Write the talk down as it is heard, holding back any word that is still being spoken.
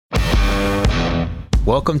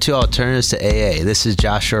Welcome to Alternatives to AA. This is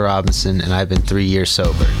Joshua Robinson, and I've been 3 years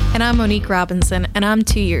sober. And I'm Monique Robinson, and I'm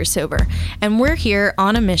 2 years sober. And we're here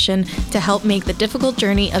on a mission to help make the difficult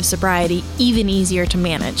journey of sobriety even easier to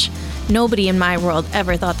manage. Nobody in my world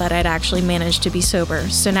ever thought that I'd actually manage to be sober.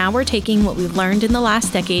 So now we're taking what we've learned in the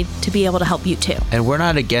last decade to be able to help you too. And we're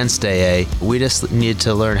not against AA. We just need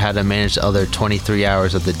to learn how to manage the other 23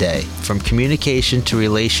 hours of the day. From communication to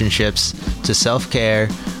relationships to self-care,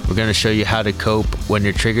 we're going to show you how to cope when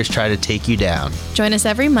your triggers try to take you down. Join us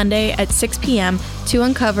every Monday at 6 p.m. to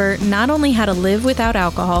uncover not only how to live without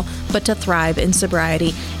alcohol, but to thrive in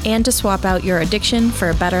sobriety and to swap out your addiction for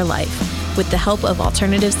a better life with the help of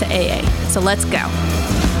Alternatives to AA. So let's go.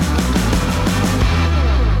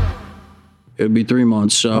 It'd be 3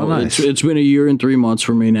 months. So nice. It's been a year and 3 months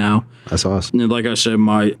for me now. That's awesome. And like I said,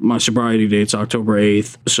 my sobriety date's October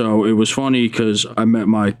 8th. So it was funny because I met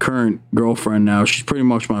my current girlfriend now. She's pretty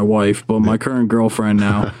much my wife, but my current girlfriend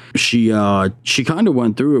now, she kind of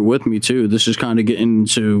went through it with me too. This is kind of getting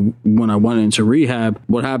into when I went into rehab.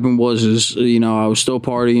 What happened was I was still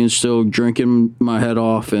partying, still drinking my head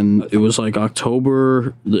off. And it was like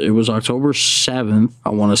October 7th, I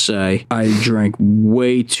want to say. I drank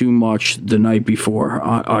way too much the night before,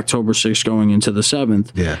 October 6th going into the 7th.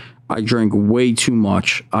 Yeah. I drank way too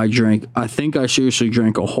much. I think I seriously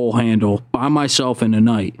drank a whole handle by myself in the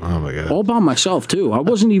night. Oh my God. All by myself too. I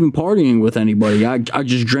wasn't even partying with anybody. I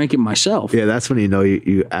just drank it myself. Yeah, that's when you know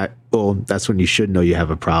you act. Well, that's when you should know you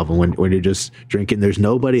have a problem. When you're just drinking, there's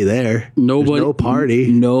nobody there. Nobody, there's no party.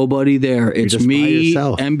 Nobody there. It's just me, by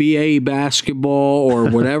yourself. NBA basketball or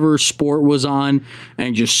whatever sport was on,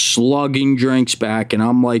 and just slugging drinks back. And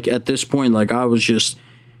I'm like, at this point, like I was just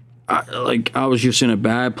in a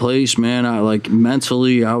bad place, man.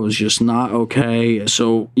 Mentally, I was just not okay.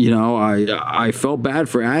 So, I felt bad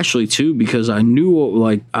for Ashley too, because I knew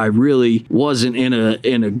I really wasn't in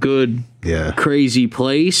a good, crazy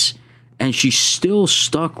place. And she still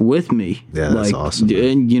stuck with me. Yeah, that's awesome.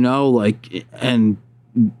 And,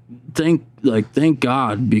 thank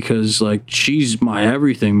God, because she's my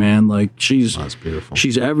everything, man. That's beautiful.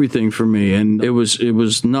 She's everything for me, and it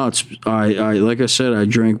was nuts. I like I said, I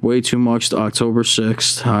drank way too much October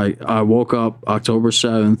 6th. I woke up October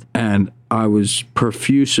 7th and I was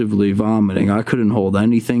profusively vomiting. I couldn't hold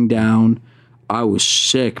anything down. I was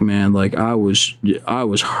sick, man. I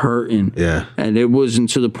was hurting. Yeah. And it wasn't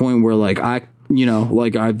to the point where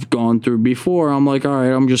I've gone through before. I'm like, all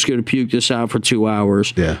right, I'm just going to puke this out for 2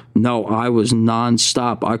 hours. Yeah. No, I was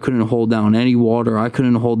nonstop. I couldn't hold down any water. I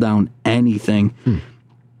couldn't hold down anything.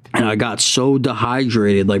 And I got so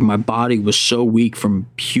dehydrated. My body was so weak from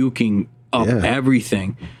puking up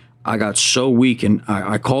everything. I got so weak, and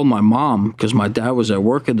I called my mom because my dad was at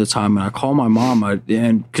work at the time, and I called my mom,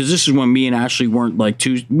 and because this is when me and Ashley weren't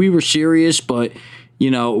we were serious, but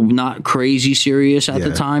not crazy serious at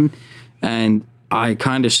the time. And I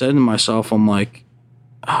kind of said to myself, I'm like,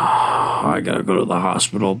 I gotta go to the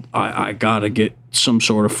hospital. I gotta get some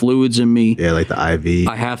sort of fluids in me. Yeah, like the IV.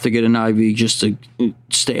 I have to get an IV just to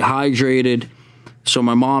stay hydrated. So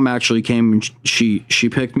my mom actually came and she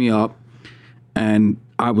picked me up, and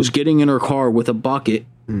I was getting in her car with a bucket,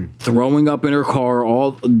 throwing up in her car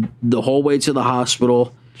the whole way to the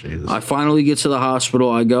hospital. Jesus. I finally get to the hospital.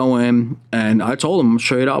 I go in, and I told him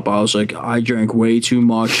straight up, I was like, I drank way too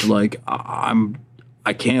much.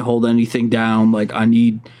 I can't hold anything down.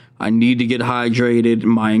 I need to get hydrated.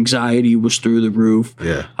 My anxiety was through the roof.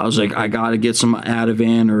 Yeah. I was like, I got to get some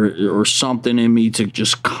Ativan or something in me to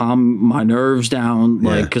just calm my nerves down.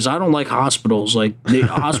 Because I don't like hospitals. The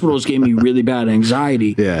hospitals gave me really bad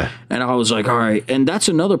anxiety. Yeah. And I was like, all right. And that's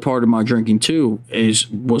another part of my drinking too,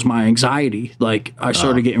 was my anxiety. I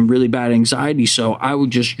started getting really bad anxiety. So I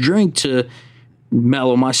would just drink to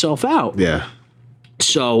mellow myself out. Yeah.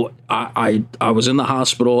 So I was in the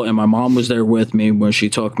hospital, and my mom was there with me when she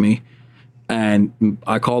took me, and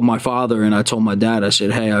I called my father and I told my dad, I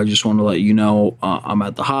said, hey, I just want to let you know I'm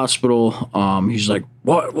at the hospital. He's like,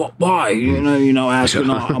 what, why? Asking.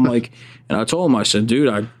 I'm like, and I told him, I said,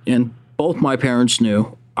 dude, and both my parents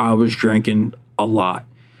knew I was drinking a lot.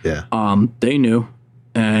 Yeah. They knew,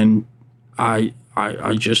 and I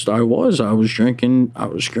was drinking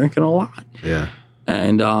a lot. Yeah.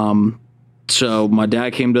 And so my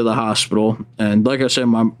dad came to the hospital, and like I said,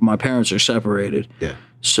 my parents are separated. Yeah.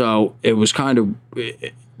 So it was kind of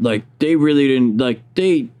they really didn't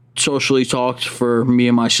they socially talked for me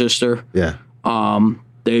and my sister. Yeah.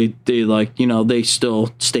 They they still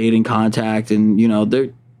stayed in contact, and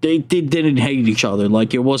they didn't hate each other.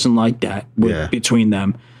 It wasn't like that between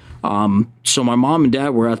them. So my mom and dad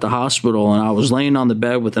were at the hospital, and I was laying on the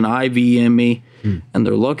bed with an IV in me, and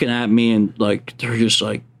they're looking at me, and like they're just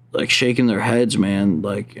like shaking their heads, man.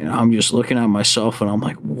 Like, and I'm just looking at myself, and I'm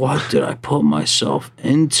like, what did I put myself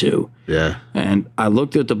into? Yeah. And I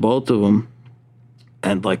looked at the both of them,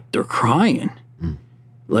 and like they're crying.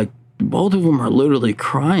 Like both of them are literally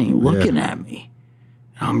crying, looking at me.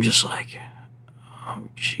 And I'm just like, oh,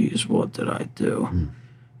 geez, what did I do?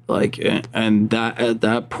 Like, and that at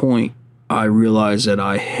that point, I realized that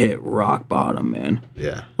I hit rock bottom, man.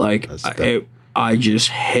 Yeah. Like, I just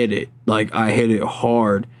hit it. Like, I hit it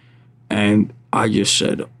hard. And I just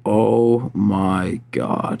said, oh my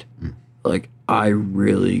God. Like, I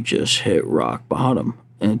really just hit rock bottom.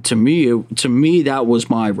 And to me, that was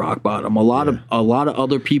my rock bottom. A lot of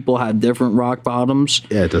other people had different rock bottoms.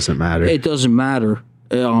 Yeah, it doesn't matter. It doesn't matter.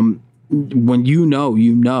 When you know,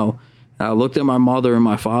 you know. And I looked at my mother and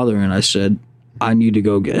my father, and I said, I need to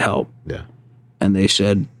go get help. Yeah. And they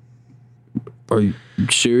said, are you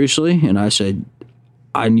seriously? And I said,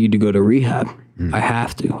 I need to go to rehab. I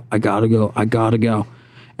have to. I gotta go.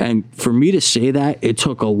 And for me to say that, it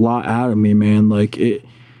took a lot out of me, man. Like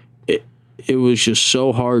it was just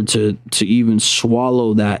so hard to even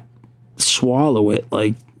swallow it.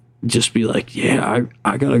 Like, just be like, yeah,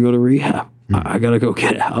 I gotta go to rehab. I gotta go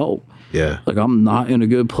get help. Yeah. Like, I'm not in a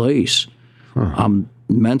good place. I'm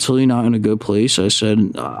mentally not in a good place. I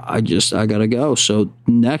said, I gotta go. So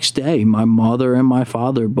next day, my mother and my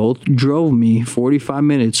father both drove me 45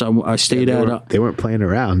 minutes. I stayed they weren't playing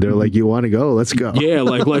around. They were like, you want to go? Let's go. Yeah,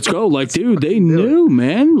 like, let's go. Like, dude, they knew,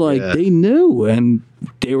 man. Like, they knew. And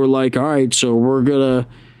they were like, all right, so we're gonna,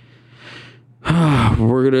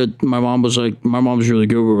 my mom was really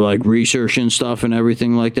good with like researching stuff and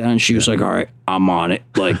everything like that. And she was like, all right, I'm on it.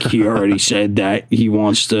 Like, he already said that he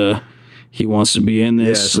wants to be in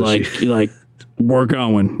this. Yeah, so like we're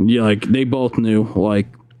going. Yeah, like, they both knew like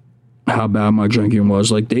how bad my drinking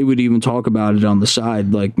was. Like, they would even talk about it on the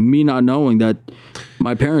side. Like, me not knowing that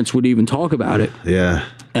my parents would even talk about it. Yeah.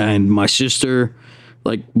 And my sister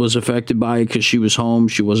like was affected by it because she was home.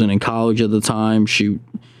 She wasn't in college at the time. She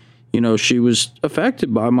was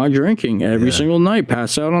affected by my drinking every single night,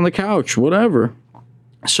 pass out on the couch, whatever.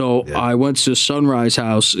 So I went to Sunrise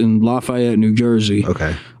House in Lafayette, New Jersey.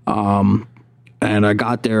 Okay. And I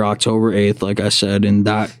got there October 8th, like I said, and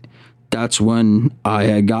that's when I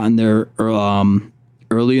had gotten there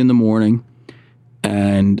early in the morning.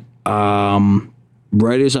 And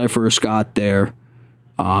right as I first got there,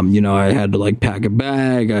 I had to like pack a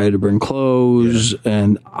bag, I had to bring clothes,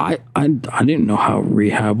 and I didn't know how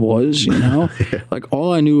rehab was, Like,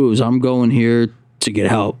 all I knew was I'm going here to get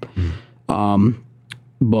help.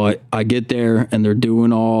 But I get there and they're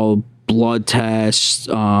doing all blood tests,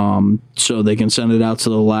 so they can send it out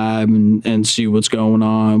to the lab and see what's going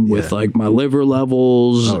on with like my liver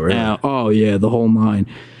levels. Oh, really? The whole nine.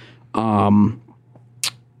 And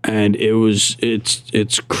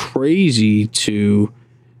it's crazy to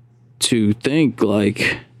think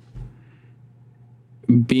like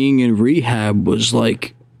being in rehab was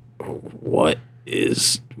like, why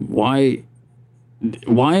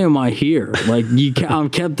am I here? Like, I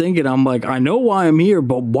kept thinking, I'm like, I know why I'm here,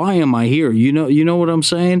 but why am I here? You know what I'm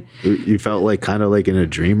saying? You felt like kind of like in a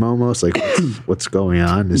dream almost, like what's going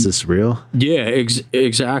on? Is this real? Yeah,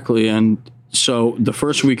 exactly. And so the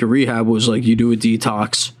first week of rehab was like, you do a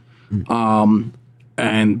detox.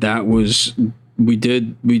 And that was, we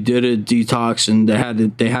did a detox, and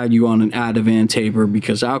they had you on an Ativan taper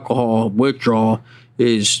because alcohol withdrawal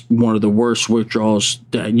is one of the worst withdrawals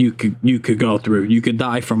that you could go through. You could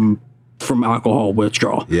die from alcohol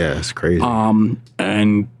withdrawal. Yeah, it's crazy.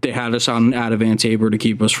 And they had us on an Ativan taper to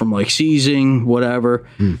keep us from like seizing, whatever.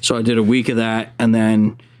 So I did a week of that, and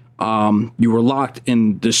then you were locked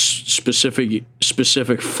in this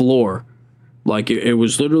specific floor. Like, it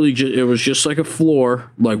was literally just like a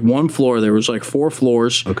floor, like one floor. There was like 4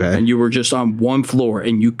 floors. Okay. And you were just on one floor,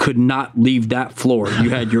 and you could not leave that floor.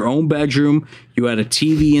 You had your own bedroom. You had a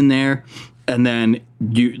TV in there. And then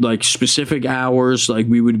you, like, specific hours, like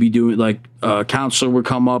we would be doing, like a counselor would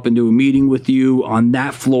come up and do a meeting with you on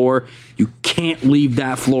that floor. You can't leave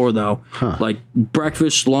that floor though. Like,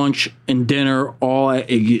 breakfast, lunch, and dinner all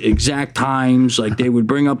at exact times. Like, they would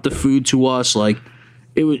bring up the food to us. Like,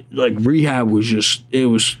 it was like rehab was just,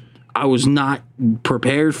 I was not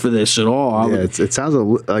prepared for this at all. It sounds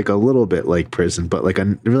like a little bit like prison, but like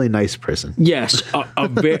a really nice prison. Yes,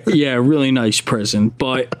 really nice prison.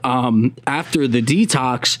 But after the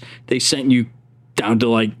detox, they sent you down to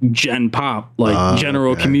like Gen Pop, like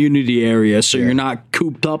general community area. So you're not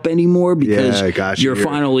cooped up anymore because you're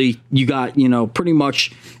finally, you got, you know, pretty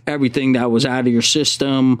much everything that was out of your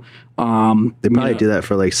system. They probably do that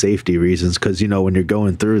for like safety reasons, because you know when you're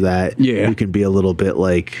going through that, you can be a little bit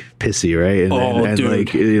like pissy, right? And dude.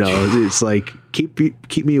 like, you know, it's like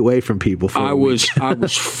keep me away from people. For I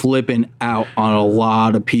was flipping out on a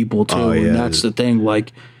lot of people too, and that's the thing.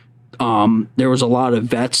 Like, there was a lot of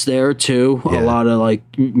vets there too, a lot of like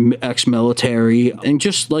ex-military, and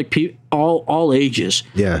just like all ages.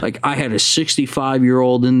 Yeah, like I had a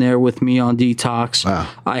 65-year-old in there with me on detox. Wow.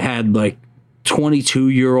 I had like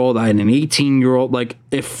 22-year-old, I had an 18-year-old. Like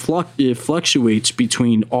it fluctuates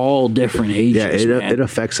between all different ages. Yeah, it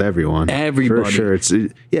affects everyone. Everybody, for sure.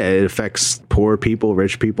 It affects poor people,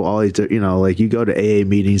 rich people, all these. You know, like you go to AA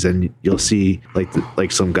meetings and you'll see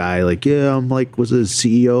like some guy like, I'm like was a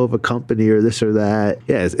CEO of a company or this or that.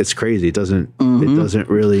 Yeah, it's crazy. It doesn't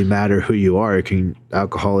really matter who you are.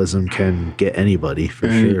 Alcoholism can get anybody for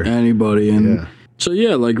sure. Anybody, and so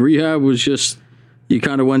like rehab was just. You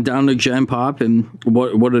kind of went down to Gen Pop, and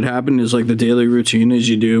what had happened is like the daily routine is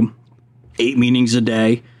you do 8 meetings a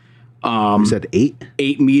day. You said 8?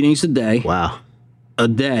 8 meetings a day. Wow. A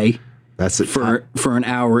day. That's it for an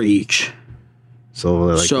hour each. So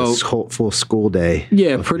like this whole full school day.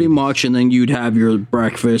 Yeah, pretty much. And then you'd have your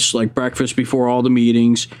breakfast, like breakfast before all the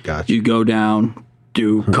meetings. Gotcha. You'd go down,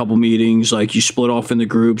 do a couple meetings, like you split off into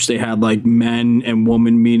groups. They had like men and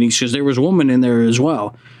woman meetings because there was women in there as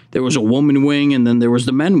well. There was a woman wing, and then there was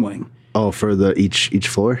the men wing. Oh, for the each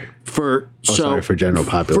floor? For general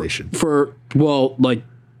population. Well, like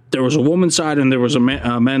there was a woman's side and there was a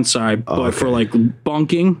men's side, but for like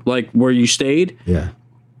bunking, like where you stayed,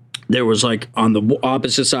 there was like on the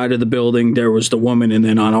opposite side of the building there was the woman, and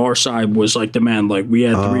then on our side was like the men. Like we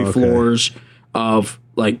had 3 floors of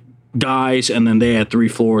like guys, and then they had 3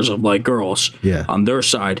 floors of like girls on their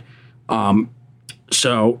side.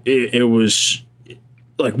 So it was.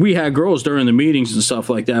 Like we had girls during the meetings and stuff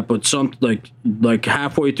like that, but some like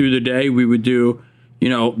halfway through the day we would do, you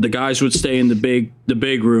know, the guys would stay in the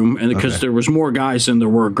big room, and because there was more guys than there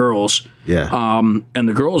were girls, and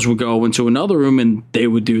the girls would go into another room and they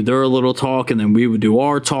would do their little talk, and then we would do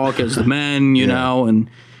our talk as the men, you know, and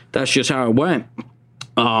that's just how it went.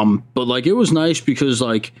 But like it was nice because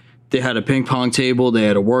like they had a ping pong table, they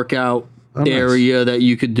had a workout area that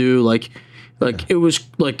you could do it was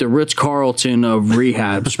like the Ritz-Carlton of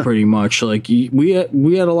rehabs, pretty much. Like we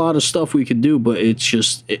had a lot of stuff we could do, but it's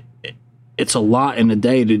just it's a lot in a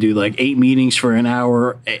day to do like 8 meetings for an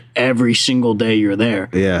hour every single day you're there.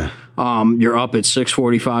 Yeah. You're up at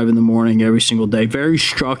 6:45 in the morning every single day. Very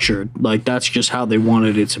structured. Like that's just how they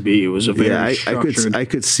wanted it to be. It was a very structured. I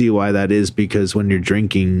could see why that is, because when you're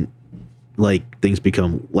drinking, like things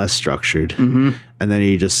become less structured, and then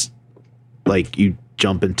you just like you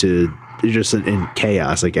jump into. You're just in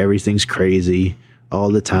chaos, like everything's crazy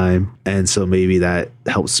all the time, and so maybe that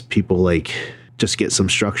helps people like just get some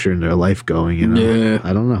structure in their life going, you know? Yeah,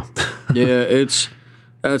 I don't know.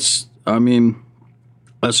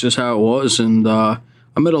 that's just how it was, and I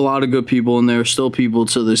met a lot of good people in there. Still people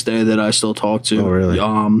to this day that I still talk to. Oh, really?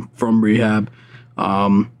 From rehab.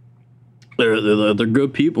 They're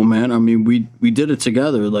good people, man. I mean, we did it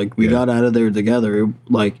together. Like we got out of there together.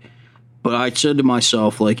 But I said to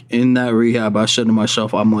myself, like, in that rehab,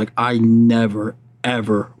 I'm like, I never,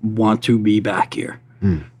 ever want to be back here.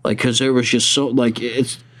 Like, because there was just so, like,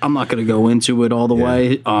 I'm not going to go into it all the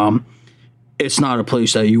way. It's not a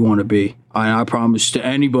place that you want to be. I promise to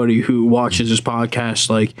anybody who watches this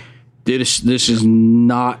podcast, like, this is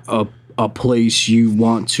not a place you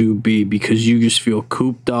want to be, because you just feel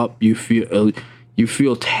cooped up. You feel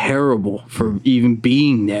terrible for even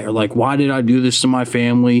being there. Like, why did I do this to my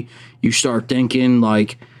family? You start thinking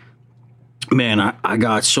like, man, I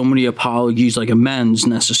got so many apologies, like amends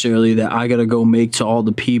necessarily, that I got to go make to all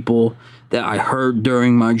the people that I hurt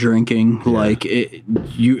during my drinking. Yeah. Like it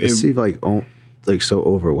seems like so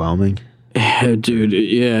overwhelming. Dude,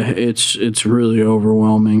 yeah, it's really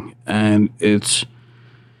overwhelming, and it's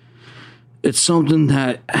something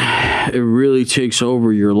that it really takes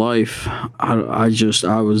over your life. I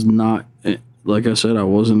was not, like I said, I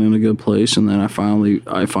wasn't in a good place, and then I finally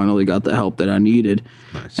got the help that I needed.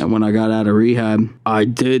 Nice. And when I got out of rehab, I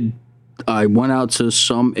went out to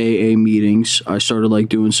some AA meetings. I started like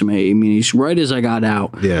doing some AA meetings right as I got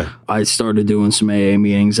out. Yeah, I started doing some AA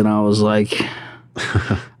meetings, and I was like, hey,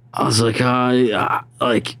 I'm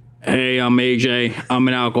AJ. I'm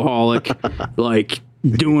an alcoholic. Like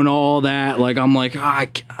doing all that. Like I'm like,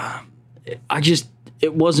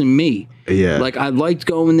 it wasn't me. Yeah. Like, I liked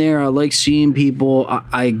going there. I liked seeing people.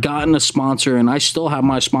 I gotten a sponsor, and I still have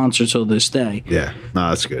my sponsor till this day. Yeah. No,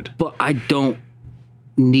 that's good. But I don't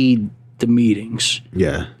need the meetings.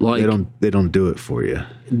 Yeah. Like, they don't do it for you.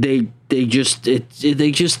 They just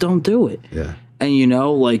don't do it. Yeah. And you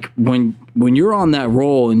know, like when you're on that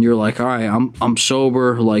roll and you're like, all right, I'm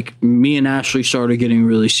sober. Like, me and Ashley started getting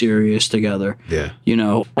really serious together. Yeah. You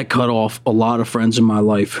know, I cut off a lot of friends in my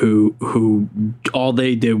life who all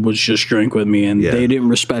they did was just drink with me, and they didn't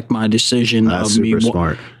respect my decision That's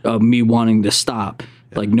of me wanting to stop.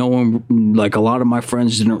 Yeah. Like, no one, like, a lot of my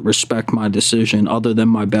friends didn't respect my decision other than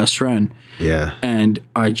my best friend. Yeah. And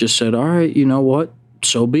I just said, all right, you know what?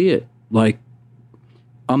 So be it. Like,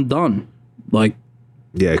 I'm done. Like,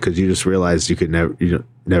 yeah, because you just realized you could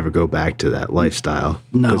never go back to that lifestyle.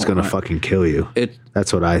 No, it's gonna fucking kill you.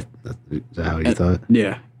 That's what is that how you thought?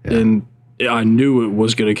 Yeah. And I knew it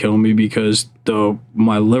was gonna kill me because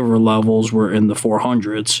my liver levels were in the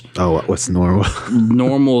 400s. Oh, what's normal?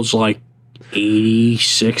 Normal's like 80,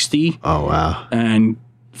 60. Oh wow. And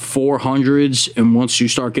 400s, and once you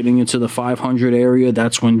start getting into the 500 area,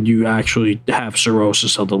 that's when you actually have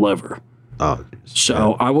cirrhosis of the liver. Oh,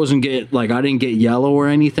 so I didn't get yellow or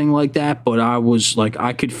anything like that, but I was like,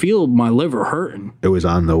 I could feel my liver hurting. It was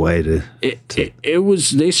on the way to. It was.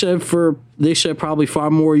 They said probably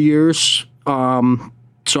 5 more years.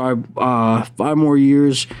 So 5 more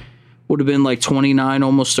years would have been like 29,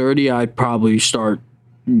 almost 30. I'd probably start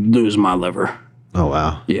losing my liver. Oh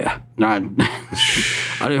wow. Yeah, I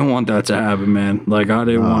didn't want that to happen, man. Like, I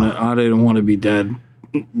didn't want to be dead.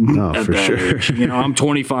 No, for sure. Age. You know, I'm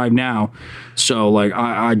 25 now, so like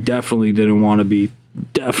I definitely didn't want to be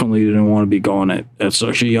going at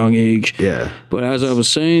such a young age. Yeah. But as I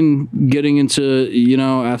was saying, getting into, you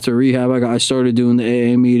know, after rehab, I started doing the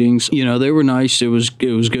AA meetings. You know, they were nice. It was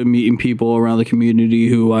good meeting people around the community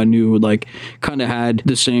who I knew like kind of had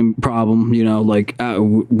the same problem. You know, like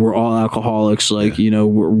we're all alcoholics. Like, you know,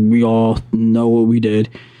 we all know what we did.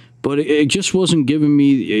 But it just wasn't giving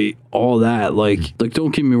me all that. Like,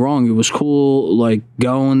 don't get me wrong. It was cool, like,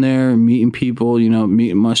 going there and meeting people, you know,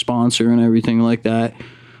 meeting my sponsor and everything like that.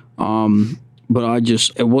 But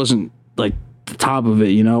it wasn't, like, the top of it,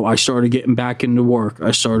 you know. I started getting back into work.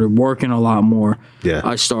 I started working a lot more. Yeah.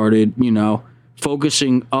 I started, you know,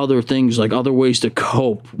 focusing other things, like other ways to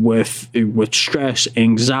cope with stress,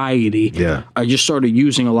 anxiety. Yeah. I just started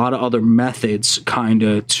using a lot of other methods kind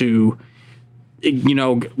of to... You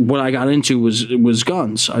know, what I got into was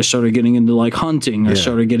guns. I started getting into like hunting. I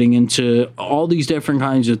started getting into all these different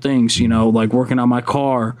kinds of things, you know, like working on my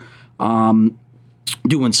car,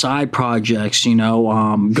 doing side projects, you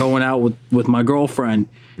know, going out with my girlfriend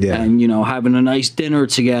and, you know, having a nice dinner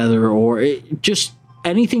together, or just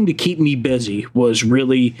anything to keep me busy was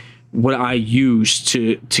really what I used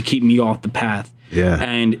to keep me off the path. Yeah.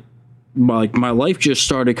 And like my life just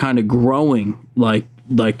started kind of growing, like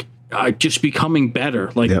just becoming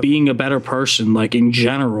better, like being a better person, like in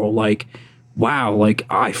general, like, wow, like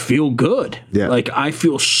I feel good. Yeah. Like I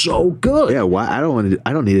feel so good. Yeah. Why? I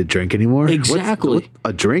don't need a drink anymore. Exactly.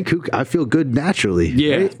 A drink? I feel good naturally.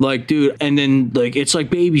 Yeah. Right? Like, dude. And then like, it's like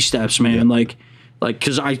baby steps, man. Yeah. Like,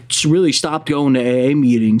 cause I really stopped going to AA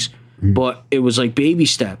meetings, but it was like baby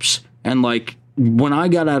steps. And like, when I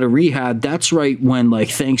got out of rehab, that's right when like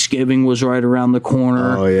Thanksgiving was right around the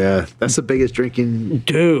corner. Oh yeah, that's the biggest drinking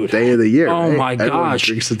day of the year. Oh right? my gosh!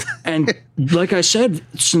 And like I said,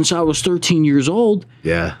 since I was 13 years old,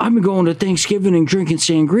 I've been going to Thanksgiving and drinking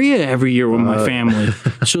sangria every year with my family.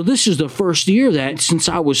 So this is the first year that since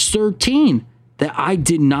I was 13 that I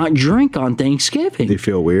did not drink on Thanksgiving. Do you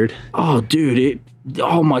feel weird? Oh, dude!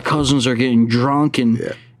 All my cousins are getting drunk,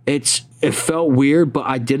 and it felt weird, but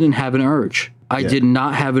I didn't have an urge. I did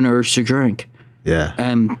not have an urge to drink. Yeah.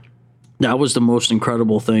 And that was the most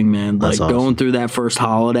incredible thing, man. Like That's awesome. Going through that first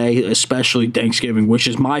holiday, especially Thanksgiving, which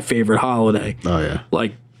is my favorite holiday. Oh, yeah.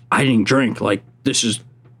 Like, I didn't drink. Like, this is,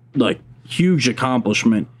 like, huge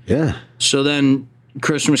accomplishment. Yeah. So then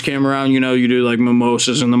Christmas came around, you know, you do, like,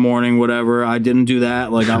 mimosas in the morning, whatever. I didn't do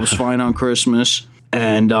that. Like, I was fine on Christmas.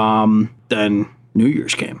 And then New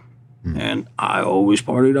Year's came. And I always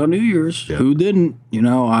partied on New Year's. Yep. Who didn't? You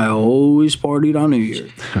know, I always partied on New Year's.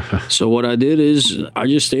 So what I did is I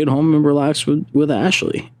just stayed home and relaxed with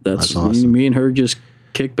Ashley. That's awesome. Me and her just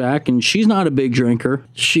kick back, and she's not a big drinker.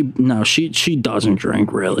 She doesn't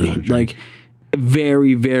drink really. Like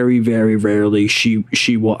very, very, very rarely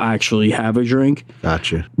she will actually have a drink.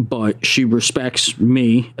 Gotcha. But she respects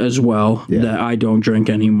me as well that I don't drink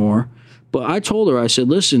anymore. But I told her, I said,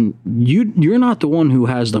 listen, you're not the one who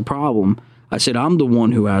has the problem. I said, I'm the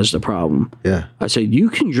one who has the problem. Yeah. I said, you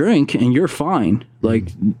can drink and you're fine. Like,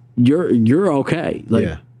 you're okay.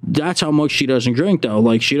 Like, that's how much she doesn't drink, though.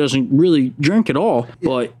 Like, she doesn't really drink at all.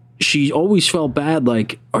 But she always felt bad.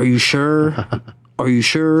 Like, are you sure? Are you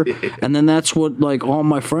sure? And then that's what, like, all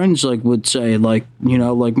my friends, like, would say. Like, you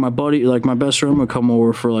know, like, my buddy, like, my best friend would come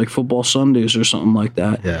over for, like, football Sundays or something like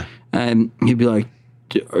that. Yeah. And he'd be like,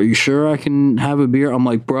 are you sure I can have a beer? I'm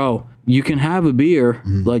like, bro, you can have a beer.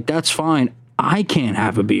 Like, that's fine. I can't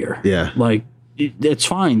have a beer. Yeah. Like, it's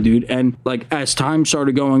fine, dude. And, like, as time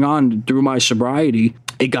started going on through my sobriety,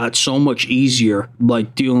 it got so much easier,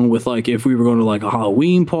 like, dealing with, like, if we were going to, like, a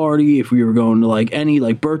Halloween party, if we were going to, like, any,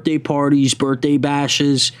 like, birthday parties, birthday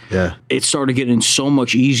bashes. Yeah. It started getting so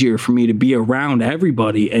much easier for me to be around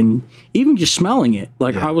everybody. And even just smelling it,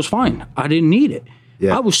 like, I was fine. I didn't need it.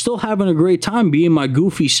 Yeah. I was still having a great time being my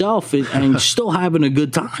goofy self and still having a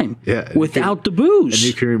good time without the booze. And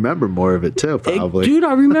you can remember more of it too, probably. Dude,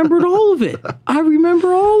 I remembered all of it. I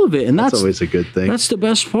remember all of it. And that's always a good thing. That's the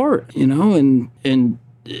best part, you know? And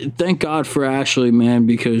thank God for Ashley, man,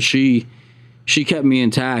 because she kept me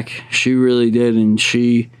intact. She really did. And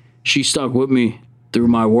she stuck with me through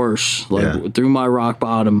my worst, like through my rock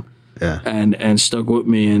bottom. Yeah. And stuck with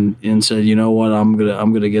me and said, you know what, I'm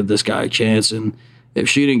gonna give this guy a chance. And if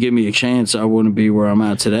she didn't give me a chance, I wouldn't be where I'm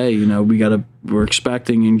at today. You know, we're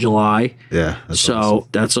expecting in July. Yeah. So awesome.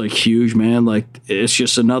 That's like huge, man. Like, it's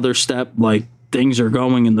just another step. Like, things are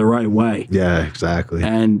going in the right way. Yeah, exactly.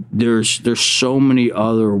 And there's so many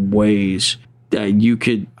other ways that you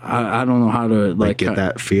could, I don't know how to like get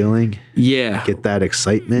that feeling. Yeah. Get that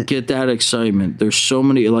excitement. There's so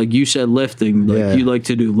many, like you said, lifting, like you like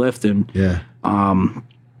to do lifting. Yeah.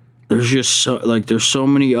 There's just there's so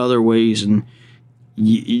many other ways. And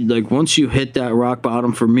like, once you hit that rock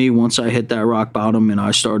bottom, for me, once I hit that rock bottom and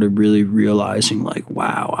I started really realizing, like,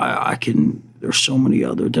 wow, I can, there's so many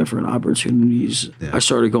other different opportunities. I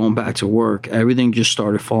started going back to work. Everything just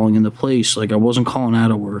started falling into place. Like, I wasn't calling out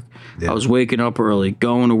of work. I was waking up early,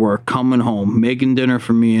 going to work, coming home, making dinner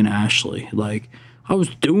for me and Ashley. Like, I was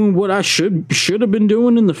doing what I should have been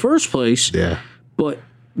doing in the first place. Yeah. But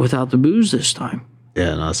without the booze this time.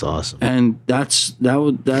 Yeah, no, that's awesome. And that's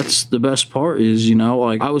the best part is, you know,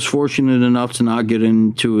 like, I was fortunate enough to not get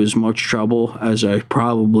into as much trouble as I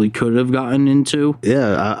probably could have gotten into.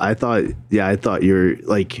 Yeah, I thought you were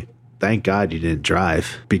like, thank God you didn't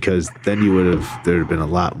drive, because then there'd have been a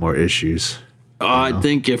lot more issues. I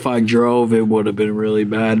think if I drove, it would have been really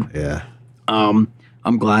bad. Yeah. I'm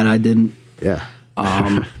glad I didn't. Yeah.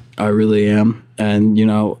 I really am. And, you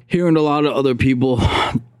know, hearing a lot of other people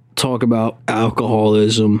talk about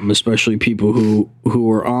alcoholism, especially people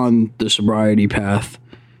who are on the sobriety path,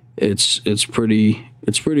 it's pretty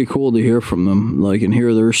cool to hear from them, like, and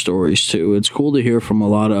hear their stories too. It's cool to hear from a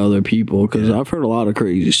lot of other people, because I've heard a lot of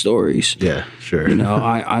crazy stories. Yeah, sure. You know,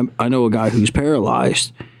 I know a guy who's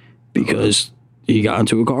paralyzed because he got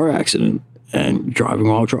into a car accident and driving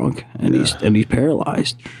while drunk, and he's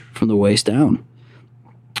paralyzed from the waist down.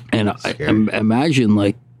 And I imagine,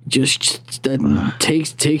 like, just that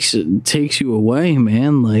takes you away,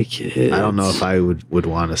 man. Like, I don't know if I would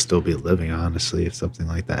want to still be living, honestly, if something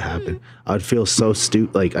like that happened. I'd feel so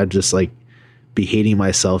stupid. Like, I'd just, like, be hating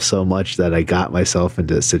myself so much that I got myself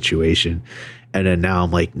into a situation, and then now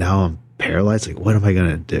I'm paralyzed. Like, what am I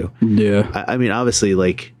gonna do? Yeah. I mean, obviously,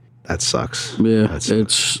 like, that sucks. Yeah.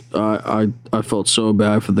 I felt so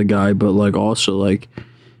bad for the guy, but, like, also, like,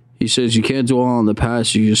 he says you can't dwell on the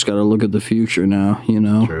past. You just got to look at the future now, you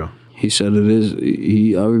know? True. He said it is.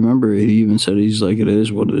 I remember he even said, he's like, it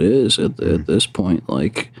is what it is at this point.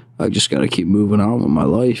 Like, I just got to keep moving on with my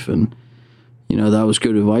life. And, you know, that was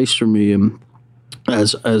good advice for me. And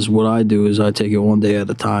as what I do is I take it one day at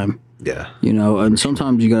a time. Yeah. You know, and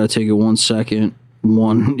sometimes you got to take it 1 second.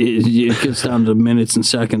 It gets down to minutes and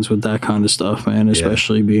seconds with that kind of stuff, man,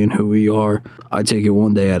 especially being who we are. I take it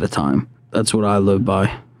one day at a time. That's what I live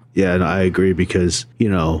by. Yeah, and I agree, because, you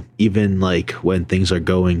know, even like when things are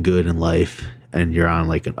going good in life and you're on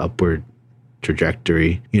like an upward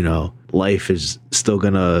trajectory, you know, life is still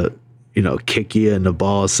gonna, you know, kick you in the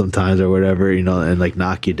balls sometimes or whatever, you know, and like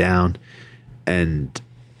knock you down. And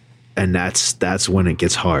that's when it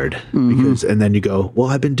gets hard, because, and then you go, well,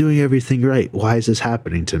 I've been doing everything right. Why is this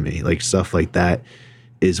happening to me? Like, stuff like that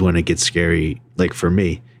is when it gets scary, like, for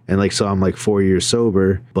me. And like, so I'm like 4 years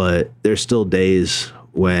sober, but there's still days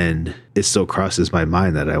when it still crosses my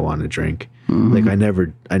mind that I want to drink. Like, I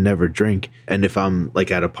never drink. And if I'm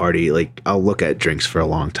like at a party, like, I'll look at drinks for a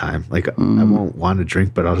long time. Like, I won't want to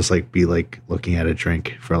drink, but I'll just like be like looking at a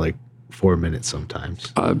drink for like 4 minutes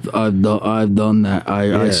sometimes. I've done that.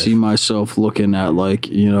 I see myself looking at like,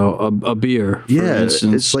 you know, a beer, for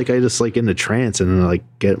instance. It's like I just like in a trance and then like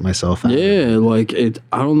get myself out. Yeah, like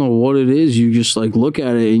I don't know what it is. You just like look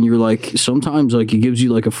at it and you're like, sometimes like it gives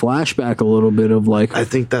you like a flashback a little bit of like, I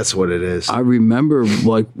think that's what it is. I remember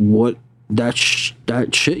like what that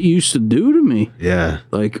shit used to do to me. Yeah.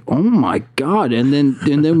 Like, oh my God. And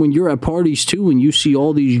then when you're at parties too and you see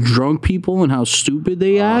all these drunk people and how stupid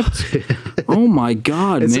they act. Oh my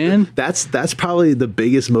God, man. That's probably the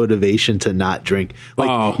biggest motivation to not drink.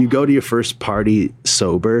 Like you go to your first party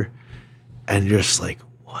sober and you're just like,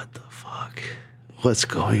 what the fuck? What's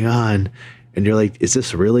going on? And you're like, is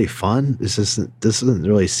this really fun? This doesn't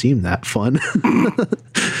really seem that fun.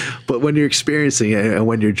 But when you're experiencing it and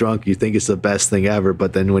when you're drunk, you think it's the best thing ever.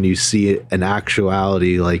 But then when you see it in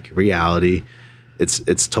actuality, like reality,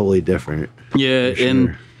 it's totally different. Yeah, sure.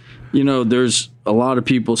 And you know, there's a lot of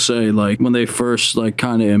people say like when they first like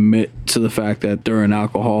kind of admit to the fact that they're an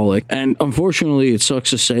alcoholic, and unfortunately it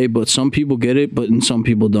sucks to say, but some people get it, but some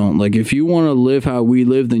people don't. Like if you want to live how we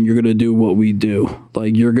live, then you're gonna do what we do.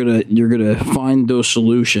 Like you're gonna find those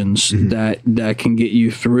solutions that can get you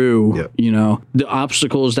through. Yep. You know, the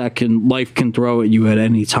obstacles that life can throw at you at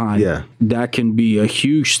any time. Yeah, that can be a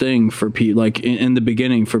huge thing for people. Like in the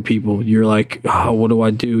beginning for people, you're like, oh, what do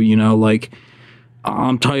I do? You know, like,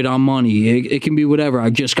 I'm tight on money. It can be whatever.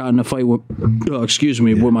 I just got in a fight with,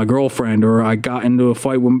 with my girlfriend, or I got into a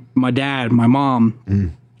fight with my dad, my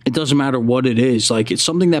mom. It doesn't matter what it is. Like it's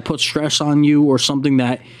something that puts stress on you or something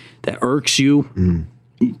that irks you.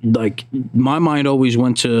 Like my mind always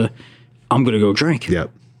went to, I'm going to go drink.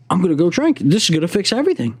 Yep. I'm going to go drink. This is going to fix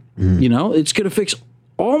everything. You know, it's going to fix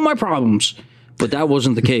all my problems. But that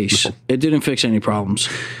wasn't the case. It didn't fix any problems.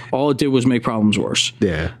 All it did was make problems worse.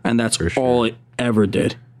 Yeah. And that's all it ever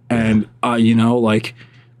did. And, you know, like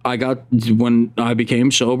when I became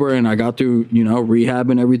sober and I got through, you know, rehab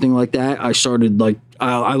and everything like that, I started like,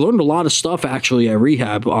 I learned a lot of stuff actually at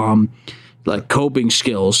rehab, like coping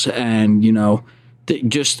skills and, you know,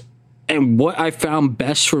 and what I found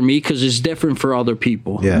best for me, because it's different for other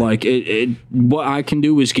people. Yeah. Like what I can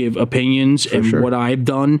do is give opinions what I've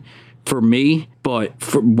done for me, but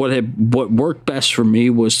for what worked best for me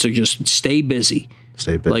was to just stay busy.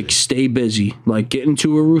 Like stay busy, like get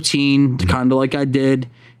into a routine, kind of like I did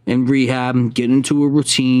in rehab. Get into a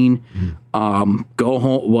routine, go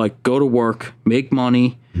home, like go to work, make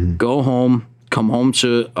money, go home, come home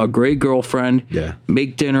to a great girlfriend,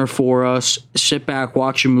 make dinner for us, sit back,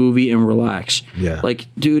 watch a movie, and relax. Yeah, like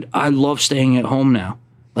dude, I love staying at home now.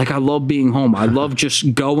 Like, I love being home. I love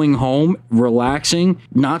just going home, relaxing,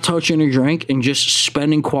 not touching a drink, and just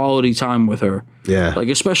spending quality time with her. Yeah. Like,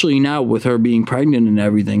 especially now with her being pregnant and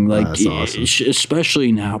everything. Like, that's awesome.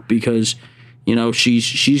 Especially now because, you know,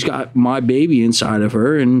 she's got my baby inside of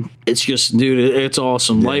her. And it's just, dude, it's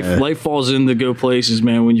awesome. Yeah. Life falls into good places,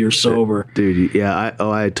 man, when you're sober. Dude, yeah,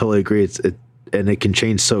 I totally agree. And it can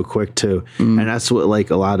change so quick, too. And that's what, like,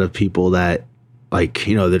 a lot of people that, like,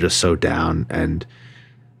 you know, they're just so down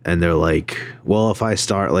and they're like, well, if I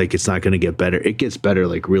start, like, it's not going to get better. It gets better,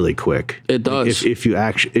 like, really quick. It does. Like, if you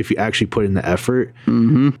actually put in the effort,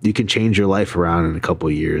 you can change your life around in a couple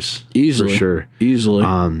of years. Easily. For sure. Easily.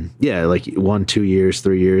 Yeah, like 1, 2 years,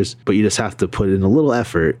 3 years. But you just have to put in a little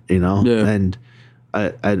effort, you know? Yeah. And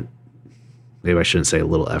I maybe I shouldn't say a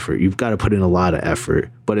little effort. You've got to put in a lot of effort.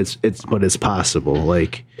 But it's possible.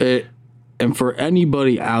 Like and for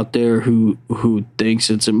anybody out there who thinks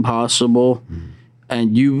it's impossible,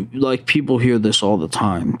 and you, like, people hear this all the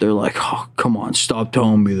time. They're like, oh, come on, stop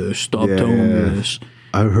telling me this. Stop telling me this.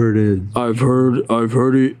 I've heard it. I've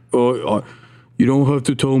heard it. You don't have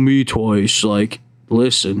to tell me twice. Like,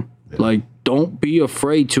 listen, like, don't be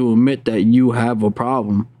afraid to admit that you have a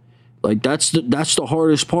problem. Like, that's the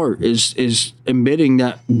hardest part is admitting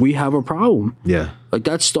that we have a problem. Yeah. Like,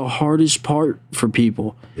 that's the hardest part for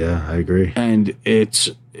people. Yeah, I agree. And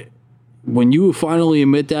when you finally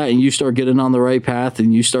admit that and you start getting on the right path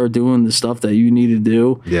and you start doing the stuff that you need to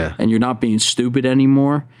do, and you're not being stupid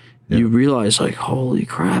anymore, you realize, like, holy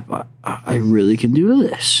crap, I really can do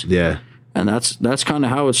this. Yeah. And that's kind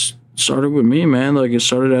of how it started with me, man. Like, it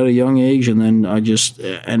started at a young age, and then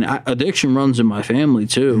addiction runs in my family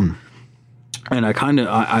too. And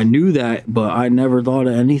I knew that, but I never thought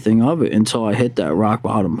of anything of it until I hit that rock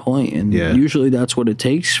bottom point. And usually that's what it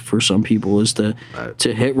takes for some people is to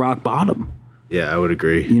hit rock bottom. Yeah, I would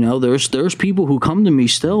agree. You know, there's people who come to me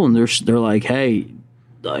still and they're like, hey,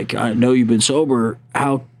 like, I know you've been sober.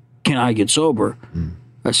 How can I get sober?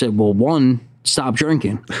 I said, well, one, stop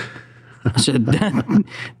drinking. I said,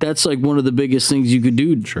 that's like one of the biggest things you could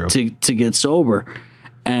do to get sober.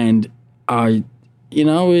 And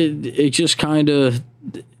it just kind of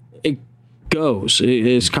it goes.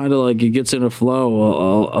 It's kind of like it gets in a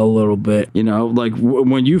flow a little bit. Like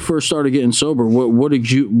when you first started getting sober, what did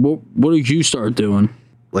you start doing?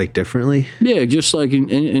 Like differently? Yeah, just like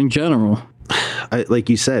in general. Like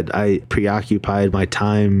you said, I preoccupied my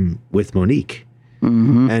time with Monique,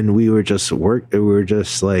 and we were just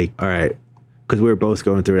like, all right, because we were both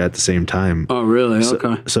going through it at the same time. Oh, really?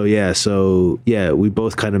 Okay. So we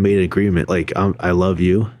both kind of made an agreement. Like, I love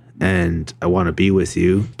you and I want to be with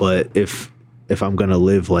you, but if I'm gonna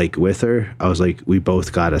live like with her, I was like, we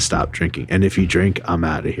both gotta stop drinking. And if you drink, I'm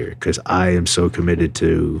out of here, because I am so committed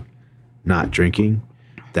to not drinking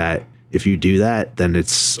that. If you do that, then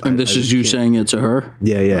it's... And this is you saying it to her?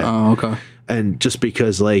 Yeah. Oh, okay. And just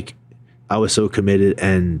because, like, I was so committed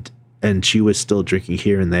and she was still drinking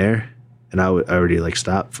here and there, and I already, like,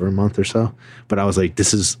 stopped for a month or so. But I was like,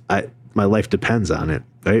 my life depends on it,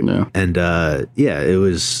 right? Yeah. And, it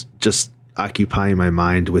was just occupying my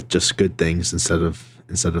mind with just good things instead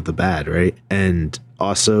of the bad, right? And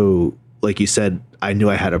also, like you said, I knew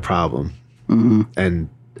I had a problem. And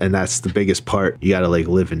that's the biggest part. You got to like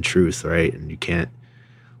live in truth, right? And you can't,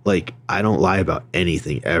 like, I don't lie about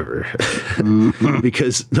anything ever.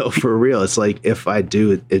 Because no, for real, it's like if I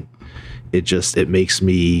do it makes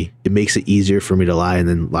it easier for me to lie, and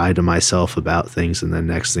then lie to myself about things. And then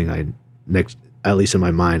at least in my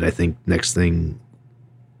mind, I think next thing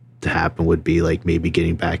to happen would be like maybe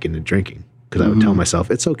getting back into drinking. Because I would tell myself,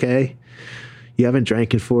 it's okay. You haven't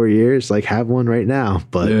drank in 4 years, like have one right now.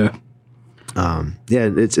 But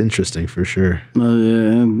it's interesting for sure.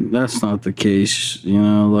 And that's not the case.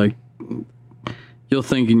 Like you'll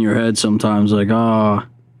think in your head sometimes like, oh,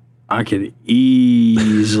 I could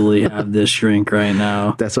easily have this drink right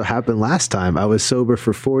now. That's what happened last time. I was sober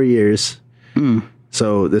for 4 years.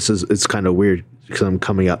 So it's kind of weird because I'm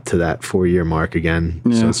coming up to that 4-year mark again.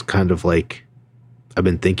 So it's kind of like I've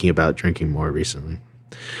been thinking about drinking more recently.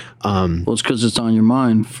 Well, it's because it's on your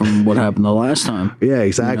mind from what happened the last time. Yeah,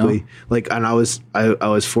 exactly. Like, and I was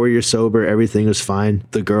 4 years sober. Everything was fine.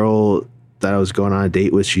 The girl that I was going on a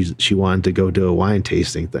date with, she wanted to go do a wine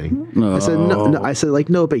tasting thing. I said no. I said like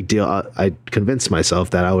no big deal. I convinced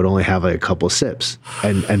myself that I would only have like a couple sips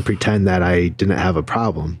and pretend that I didn't have a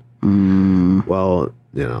problem. Well,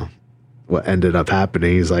 what ended up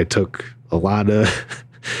happening is I took a lot of,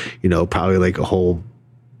 probably like a whole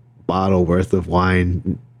bottle worth of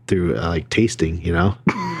wine through like tasting,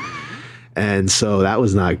 and so that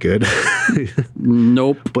was not good.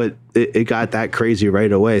 Nope. But it got that crazy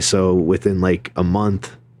right away. So within like a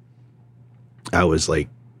month, I was like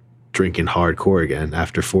drinking hardcore again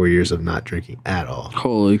after 4 years of not drinking at all.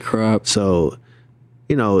 Holy crap. So,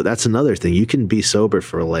 that's another thing. You can be sober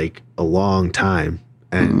for like a long time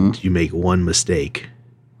and you make one mistake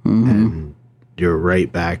and you're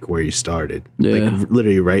right back where you started. Yeah. Like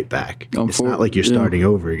literally right back. It's not like you're starting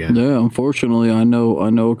over again. Yeah, unfortunately, I know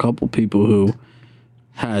a couple people who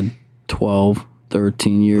had 12,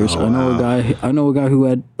 13 years. Oh, I know a guy who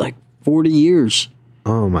had like 40 years.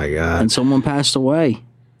 Oh my God. And someone passed away.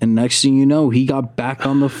 And next thing you know, he got back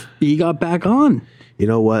on. You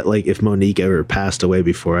know what? Like if Monique ever passed away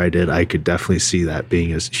before I did, I could definitely see that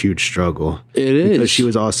being a huge struggle. It is. Because she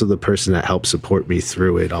was also the person that helped support me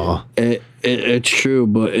through it all. It's true,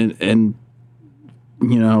 but it's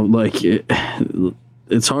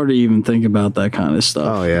hard to even think about that kind of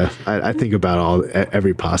stuff. Oh yeah, I think about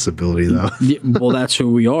every possibility though. Well, that's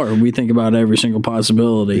who we are. We think about every single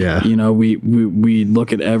possibility. Yeah. We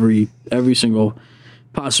look at every single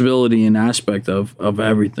possibility and aspect of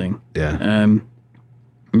everything. Yeah. And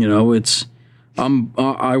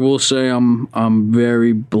I will say I'm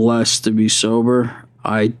very blessed to be sober.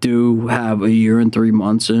 I do have a year and 3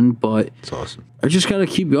 months in, but it's awesome. I just gotta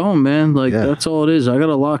keep going, man. Like that's all it is. I got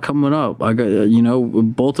a lot coming up. I got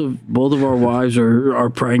both of our wives are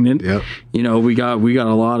pregnant. Yep. We got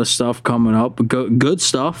a lot of stuff coming up. Good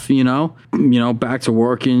stuff. Back to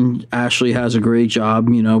working. Ashley has a great job.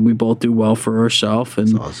 We both do well for ourselves, and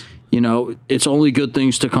that's awesome. It's only good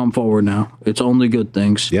things to come forward now. It's only good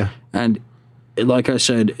things. Yeah. And like I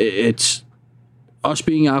said, it's us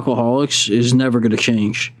being alcoholics is never going to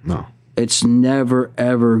change. No. It's never,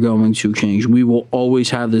 ever going to change. We will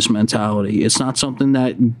always have this mentality. It's not something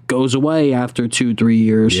that goes away after 2-3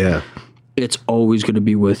 years. Yeah. It's always going to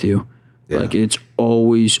be with you. Yeah. Like, it's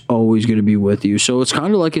always going to be with you. So it's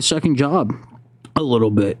kind of like a second job a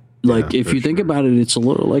little bit. Like, if you think about it, it's a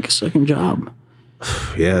little like a second job.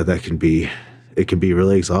 Yeah, it can be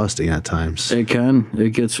really exhausting at times. It can.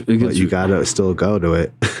 It gets. But you gotta still go to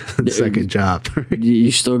it. Second job.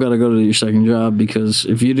 You still gotta go to your second job, because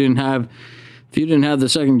if you didn't have the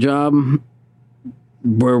second job,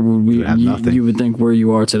 where would we? You would think where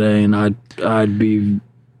you are today, and I'd be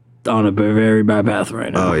on a very bad path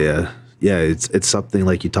right now. Oh yeah, yeah. It's something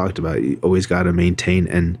like you talked about. You always got to maintain,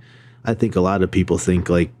 and I think a lot of people think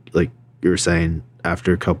like you were saying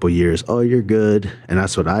after a couple years, oh, you're good, and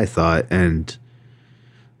that's what I thought, and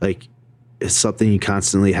like it's something you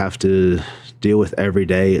constantly have to deal with every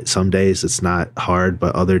day. Some days it's not hard,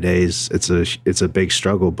 but other days it's a big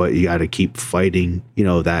struggle. But you got to keep fighting,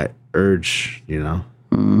 that urge,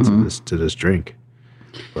 to this drink.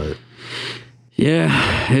 But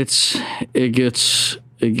yeah, it gets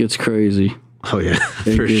crazy. Oh yeah,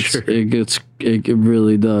 sure. It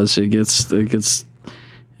really does. It gets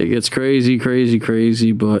crazy.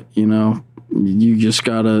 But you just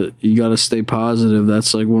gotta stay positive.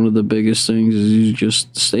 That's like one of the biggest things is you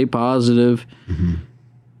just stay positive.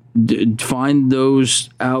 Mm-hmm. Find those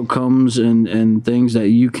outcomes and things that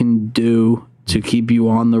you can do to keep you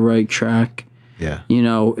on the right track. Yeah.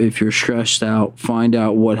 If you're stressed out, find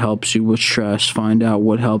out what helps you with stress. Find out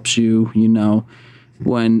what helps you,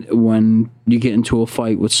 when you get into a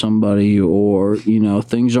fight with somebody or,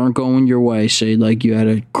 things aren't going your way. Say like you had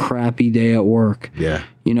a crappy day at work. Yeah.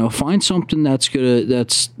 Find something that's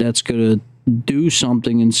gonna do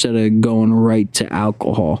something instead of going right to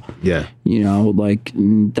alcohol. Yeah. Like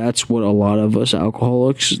that's what a lot of us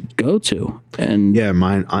alcoholics go to. And yeah,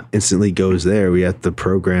 mine instantly goes there. We have to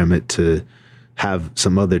program it to have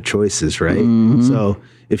some other choices, right? Mm-hmm. So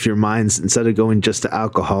if your mind's, instead of going just to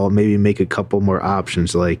alcohol, maybe make a couple more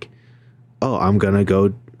options like, oh, I'm going to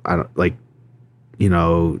go, go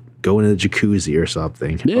into the jacuzzi or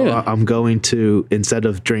something. Yeah. Oh, I'm going to, instead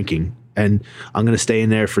of drinking, and I'm going to stay in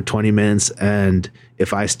there for 20 minutes. And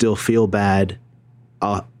if I still feel bad,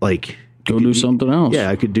 I'll go do something else. Yeah,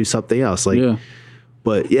 I could do something else.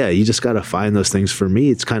 But yeah, you just got to find those things. For me,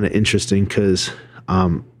 it's kind of interesting because,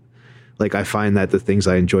 I find that the things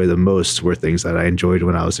I enjoy the most were things that I enjoyed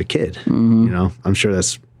when I was a kid. Mm-hmm. I'm sure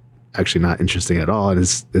that's actually not interesting at all, and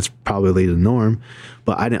it's probably the norm.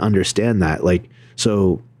 But I didn't understand that.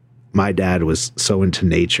 So my dad was so into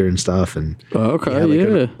nature and stuff, and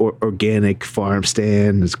an organic farm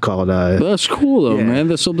stand. It's called. That's cool though, man.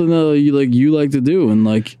 That's something that you like to do, and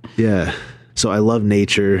yeah. So I love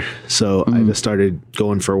nature. So I just started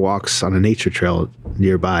going for walks on a nature trail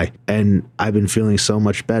nearby, and I've been feeling so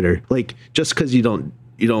much better. Just because you don't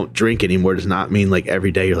drink anymore does not mean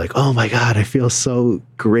every day you're like, oh my God, I feel so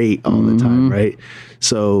great all the time, right?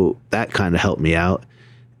 So that kind of helped me out.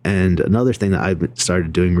 And another thing that I've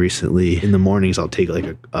started doing recently, in the mornings, I'll take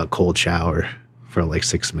a cold shower for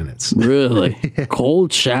 6 minutes. Really?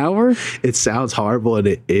 Cold shower? It sounds horrible, and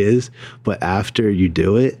it is, but after you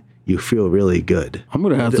do it, you feel really good. I'm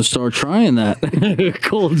going to have to start trying that.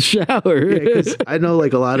 Cold shower. Yeah, I know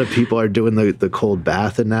a lot of people are doing the cold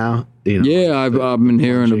bath now. Yeah, I've been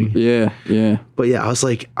hearing. Yeah. But yeah, I was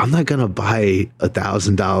like, I'm not going to buy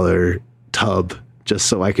 $1,000 tub just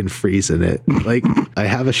so I can freeze in it. I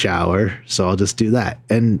have a shower, so I'll just do that.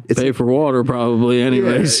 And it's pay for water probably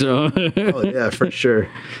anyway. Yeah. So oh yeah, for sure.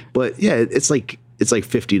 But yeah, it's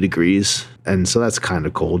 50 degrees, and so that's kind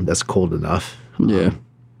of cold. That's cold enough. Yeah.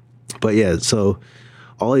 But yeah, so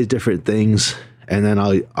all these different things, and then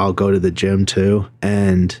I'll go to the gym too.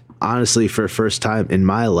 And honestly, for the first time in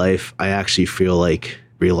my life, I actually feel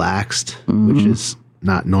relaxed, which is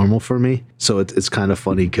not normal for me. So it's kind of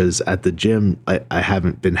funny because at the gym, I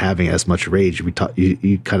haven't been having as much rage.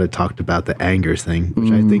 You kind of talked about the anger thing,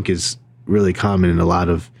 which I think is really common in a lot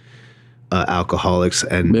of alcoholics,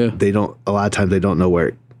 and a lot of times they don't know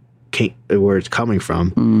where it's coming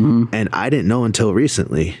from. And I didn't know until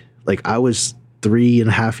recently. I was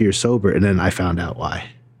 3.5 years sober, and then I found out why.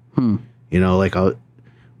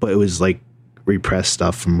 But it was repressed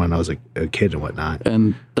stuff from when I was a kid and whatnot.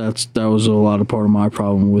 And that was a lot of part of my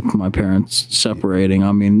problem with my parents separating.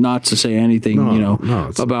 I mean, not to say anything,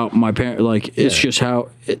 about my parents. It's just how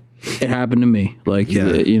it happened to me.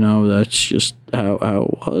 That's just how it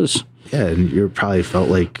was. Yeah, and you probably felt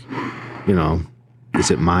is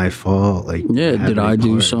it my fault? Did I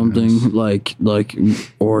do something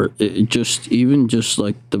or the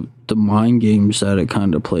mind games that it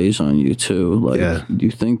kind of plays on you too? Do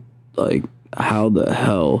you think how the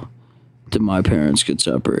hell did my parents get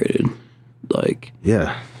separated?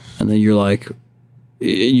 Yeah. And then you're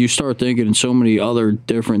you start thinking in so many other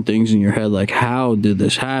different things in your head, how did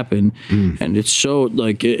this happen? And it's so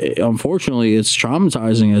unfortunately it's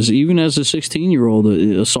traumatizing even as a 16-year-old,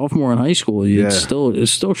 a sophomore in high school. It's still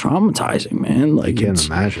traumatizing, man. I can't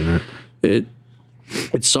imagine it.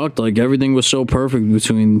 It sucked. Everything was so perfect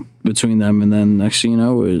between them, and then next thing you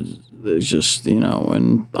know, it's just,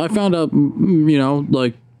 and I found out,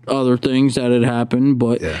 other things that had happened,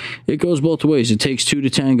 but it goes both ways. It takes two to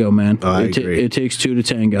tango, man. Oh, I agree. It takes two to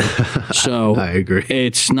tango. So I agree.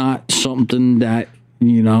 It's not something that,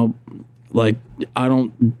 like, I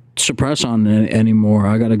don't suppress on it anymore.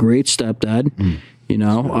 I got a great stepdad.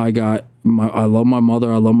 I love my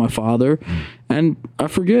mother. I love my father, and I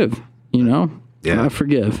forgive. I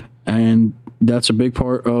forgive, and that's a big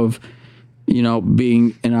part of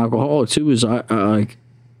being an alcoholic too. Is I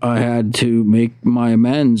had to make my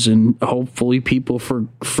amends, and hopefully people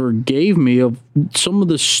forgave me of some of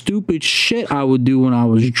the stupid shit I would do when I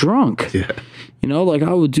was drunk. Yeah. Like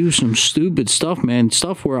I would do some stupid stuff, man.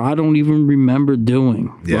 Stuff where I don't even remember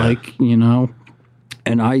doing. Yeah. Like,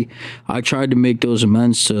 and I tried to make those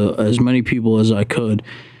amends to as many people as I could.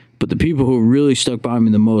 But the people who really stuck by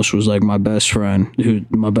me the most was like my best friend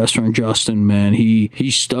Justin, man.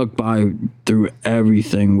 He stuck by through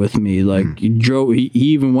everything with me. Like he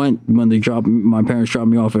even went when my parents dropped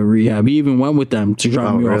me off at rehab. He even went with them to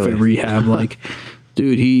drop me off at rehab. Like,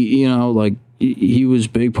 dude, he was a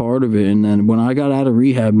big part of it. And then when I got out of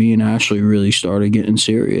rehab, me and Ashley really started getting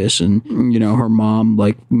serious. And, her mom,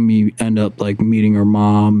 end up meeting her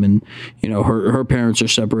mom, and, her parents are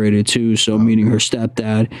separated too. So meeting her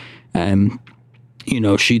stepdad, and,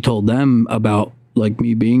 she told them about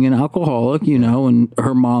me being an alcoholic, and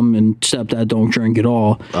her mom and stepdad don't drink at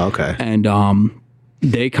all. Okay. And,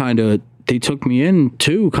 they took me in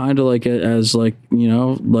too, kind of as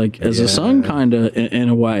a son, kind of in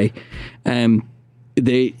a way. And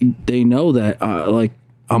they know that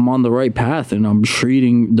I'm on the right path, and I'm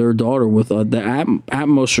treating their daughter with the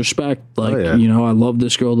utmost respect. I love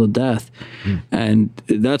this girl to death. And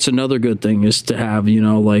that's another good thing, is to have,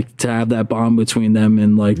 to have that bond between them,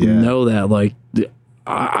 and know that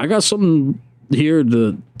I got something here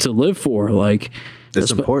to live for.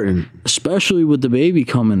 That's important, especially with the baby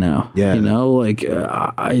coming now. Yeah.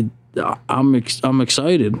 I'm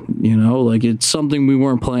excited. It's something we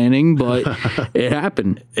weren't planning, but it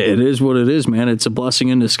happened. It is what it is, man. It's a blessing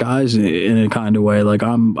in disguise in a kind of way.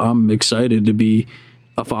 I'm excited to be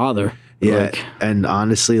a father. Yeah, and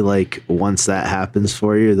honestly, once that happens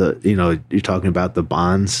for you, you're talking about the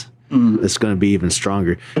bonds. It's going to be even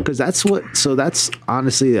stronger, because that's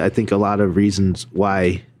honestly, I think, a lot of reasons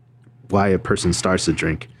why a person starts to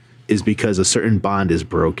drink is because a certain bond is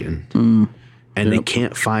broken, and they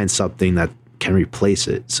can't find something that can replace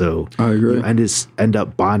it. So I agree. You end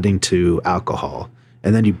up bonding to alcohol,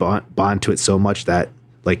 and then you bond to it so much that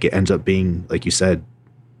it ends up being, like you said,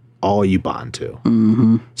 all you bond to.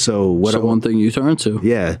 Mm-hmm. So one thing you turn to.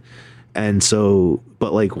 Yeah. And so,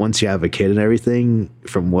 but once you have a kid and everything,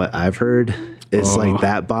 from what I've heard, it's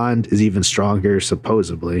that bond is even stronger,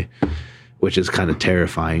 supposedly, which is kind of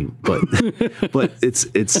terrifying, but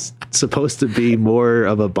it's supposed to be more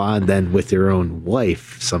of a bond than with your own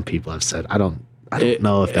wife. Some people have said. I don't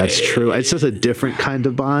know if that's true. It's just a different kind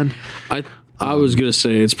of bond. I was gonna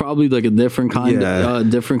say it's probably a different kind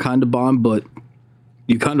of bond, but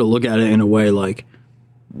you kind of look at it in a way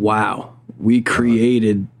wow, we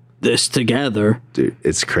created this together. Dude,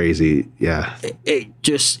 it's crazy. Yeah.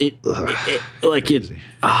 Dude,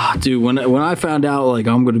 when I found out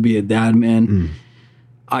I'm going to be a dad, man,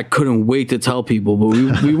 I couldn't wait to tell people,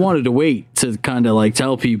 but we wanted to wait to kind of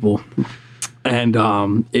tell people. And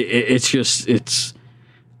it's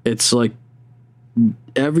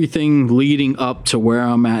everything leading up to where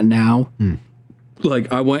I'm at now.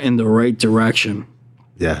 I went in the right direction.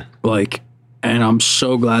 Yeah. And I'm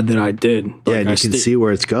so glad that I did. Yeah, and you can see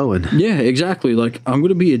where it's going. Yeah, exactly. I'm going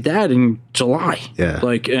to be a dad in July. Yeah.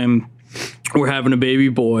 And we're having a baby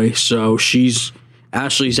boy. So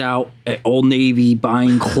Ashley's out at Old Navy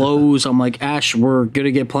buying clothes. I'm like, Ash, we're going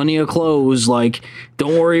to get plenty of clothes.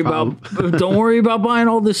 Don't worry about buying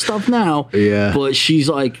all this stuff now. Yeah. But she's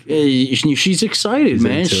she's excited,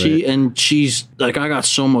 man. She's I got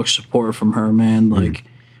so much support from her, man.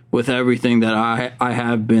 With everything that I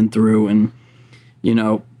have been through, and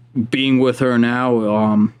being with her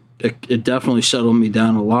now, it definitely settled me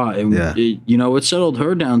down a lot. And it settled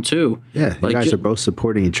her down too. Yeah, you guys are both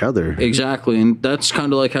supporting each other. Exactly, and that's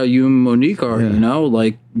kind of how you and Monique are.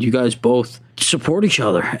 You guys both support each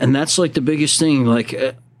other, and that's the biggest thing.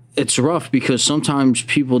 It's rough because sometimes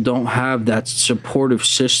people don't have that supportive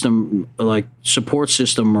system, support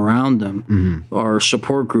system around them, or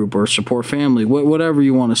support group or support family, whatever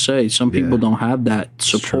you want to say. Some people don't have that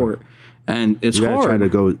support, and it's hard. You gotta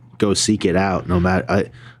try to go seek it out. No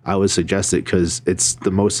matter, I would suggest it, because it's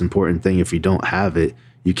the most important thing. If you don't have it,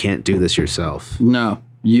 you can't do this yourself. No.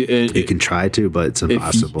 You can try to, but it's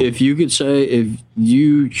impossible. If you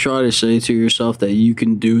try to say to yourself that you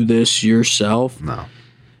can do this yourself, no.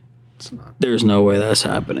 There's no way that's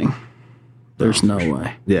happening. There's no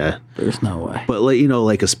way. Yeah. There's no way. But like, you know,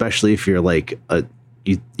 like especially if you're like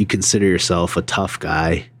you consider yourself a tough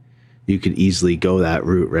guy, you could easily go that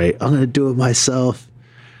route, right? I'm gonna do it myself.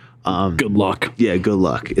 Good luck. Yeah, good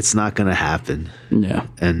luck. It's not gonna happen. Yeah.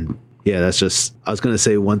 And yeah, that's just. I was gonna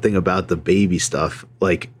say one thing about the baby stuff.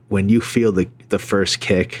 Like when you feel the first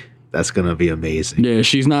kick, that's gonna be amazing. Yeah,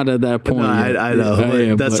 she's not at that point. No, I know.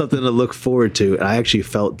 Yeah, that's something to look forward to. And I actually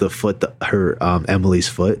felt the foot, her Emily's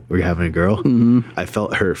foot. We're having a girl. Mm-hmm. I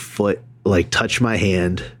felt her foot like touch my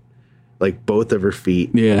hand, like both of her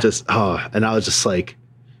feet. Yeah. Just and I was just like,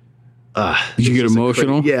 did you get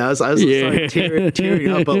emotional? Yeah, I was like tearing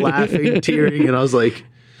up, but laughing, tearing, and I was like.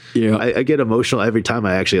 Yeah, I get emotional every time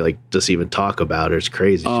I actually like just even talk about her. It's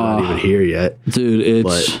crazy. She's not even here yet, dude.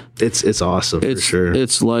 It's awesome for sure.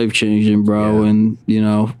 It's life changing, bro. Yeah. And you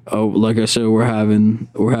know, like I said, we're having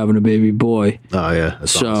a baby boy. Oh yeah.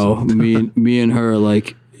 That's so awesome. me and her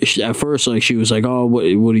like at first like she was like, oh, what do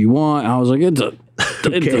you want? I was like,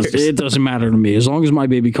 it doesn't matter to me as long as my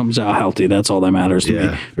baby comes out healthy. That's all that matters to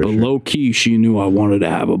me. But sure. Low key, she knew I wanted to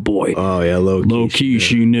have a boy. Oh yeah, low key,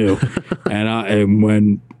 she knew.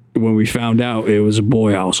 And when we found out it was a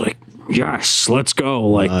boy, I was like, yes, let's go.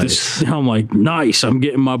 Like nice. This, I'm like, nice. I'm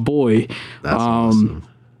getting my boy. That's awesome.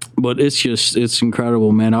 But it's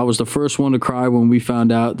incredible, man. I was the first one to cry when we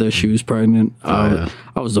found out that she was pregnant. I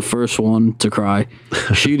was the first one to cry.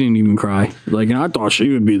 She didn't even cry. Like, and I thought she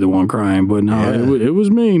would be the one crying, but no, it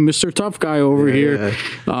was me, Mr. Tough Guy over here.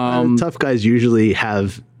 Tough guys usually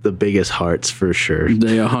have the biggest hearts for sure.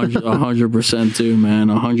 They 100% do, man.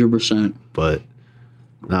 100%. But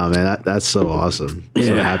no, man, that's so awesome. I'm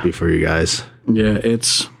so happy for you guys. Yeah,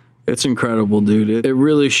 it's incredible, dude. It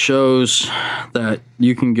really shows that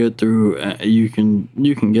you can get through. You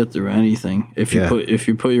can get through anything if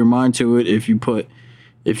you put your mind to it. If you put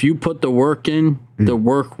the work in, the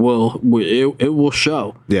work will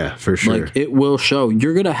show. Yeah, for sure. Like it will show.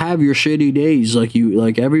 You're gonna have your shitty days, like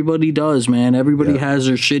everybody does, man. Everybody has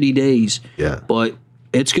their shitty days. Yeah, but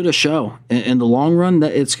it's gonna show in the long run.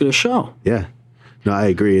 That it's gonna show. Yeah. No, I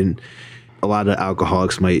agree. And a lot of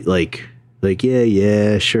alcoholics might like,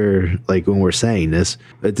 yeah, sure. Like when we're saying this,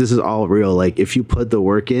 but this is all real. Like if you put the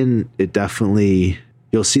work in,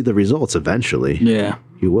 you'll see the results eventually. Yeah.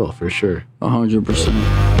 You will, for sure.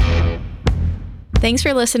 100%. Thanks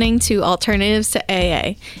for listening to Alternatives to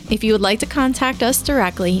AA. If you would like to contact us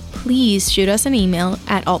directly, please shoot us an email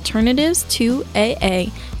at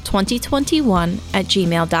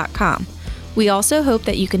alternatives2aa2021@gmail.com. We also hope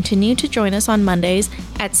that you continue to join us on Mondays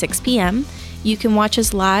at 6 p.m. You can watch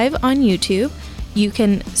us live on YouTube. You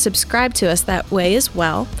can subscribe to us that way as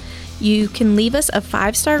well. You can leave us a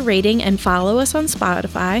 5-star rating and follow us on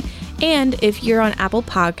Spotify. And if you're on Apple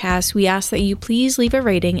Podcasts, we ask that you please leave a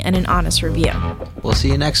rating and an honest review. We'll see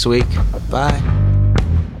you next week. Bye.